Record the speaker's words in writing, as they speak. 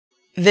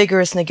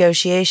Vigorous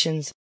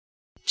Negotiations.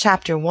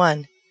 Chapter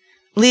 1.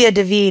 Leah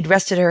David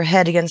rested her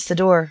head against the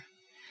door.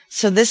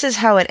 So this is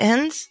how it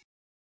ends?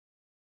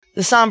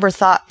 The somber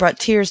thought brought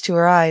tears to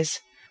her eyes.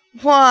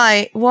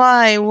 Why?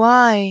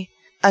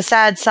 A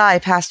sad sigh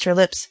passed her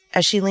lips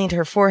as she leaned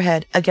her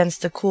forehead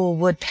against the cool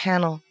wood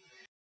panel.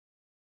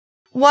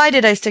 Why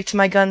did I stick to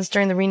my guns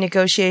during the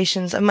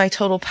renegotiations of my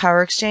total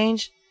power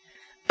exchange?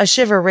 A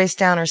shiver raced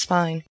down her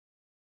spine.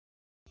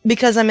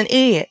 Because I'm an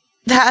idiot.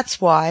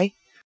 That's why.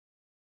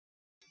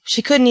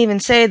 She couldn't even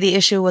say the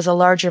issue was a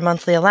larger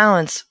monthly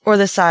allowance or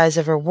the size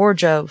of her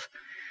wardrobe.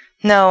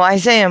 No,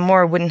 Isaiah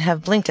Moore wouldn't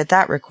have blinked at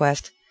that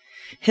request.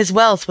 His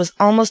wealth was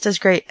almost as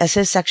great as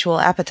his sexual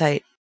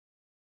appetite.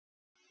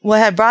 What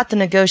had brought the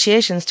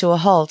negotiations to a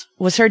halt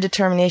was her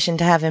determination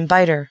to have him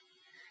bite her,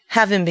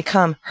 have him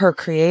become her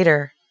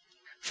creator.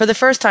 For the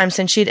first time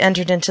since she'd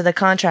entered into the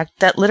contract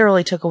that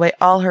literally took away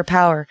all her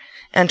power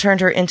and turned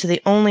her into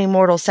the only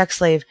mortal sex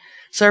slave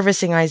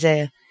servicing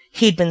Isaiah,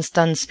 he'd been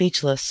stunned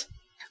speechless.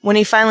 When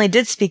he finally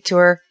did speak to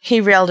her, he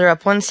railed her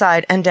up one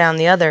side and down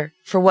the other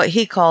for what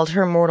he called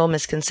her mortal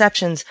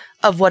misconceptions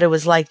of what it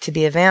was like to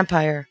be a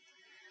vampire.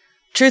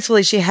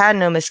 Truthfully, she had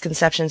no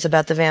misconceptions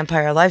about the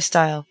vampire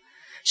lifestyle.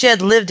 She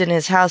had lived in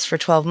his house for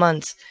 12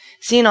 months,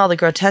 seen all the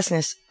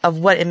grotesqueness of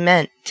what it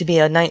meant to be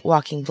a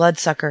night-walking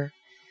bloodsucker.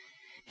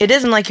 It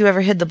isn't like you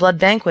ever hid the blood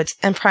banquets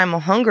and primal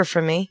hunger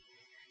from me,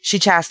 she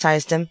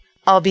chastised him,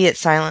 albeit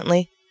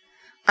silently.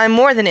 I'm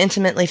more than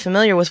intimately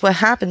familiar with what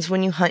happens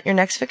when you hunt your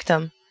next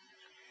victim.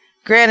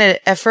 Granted,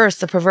 at first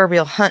the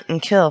proverbial hunt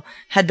and kill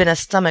had been a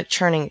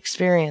stomach-churning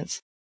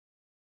experience.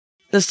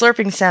 The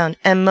slurping sound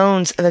and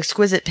moans of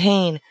exquisite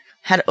pain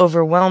had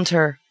overwhelmed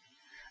her,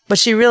 but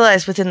she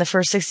realized within the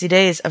first 60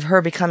 days of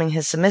her becoming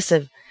his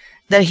submissive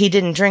that he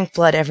didn't drink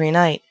blood every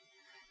night.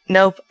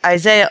 Nope,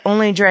 Isaiah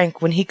only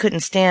drank when he couldn't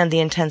stand the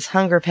intense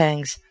hunger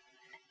pangs.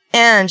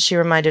 And, she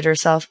reminded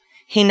herself,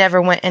 he never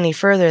went any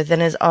further than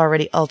his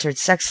already altered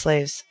sex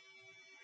slaves.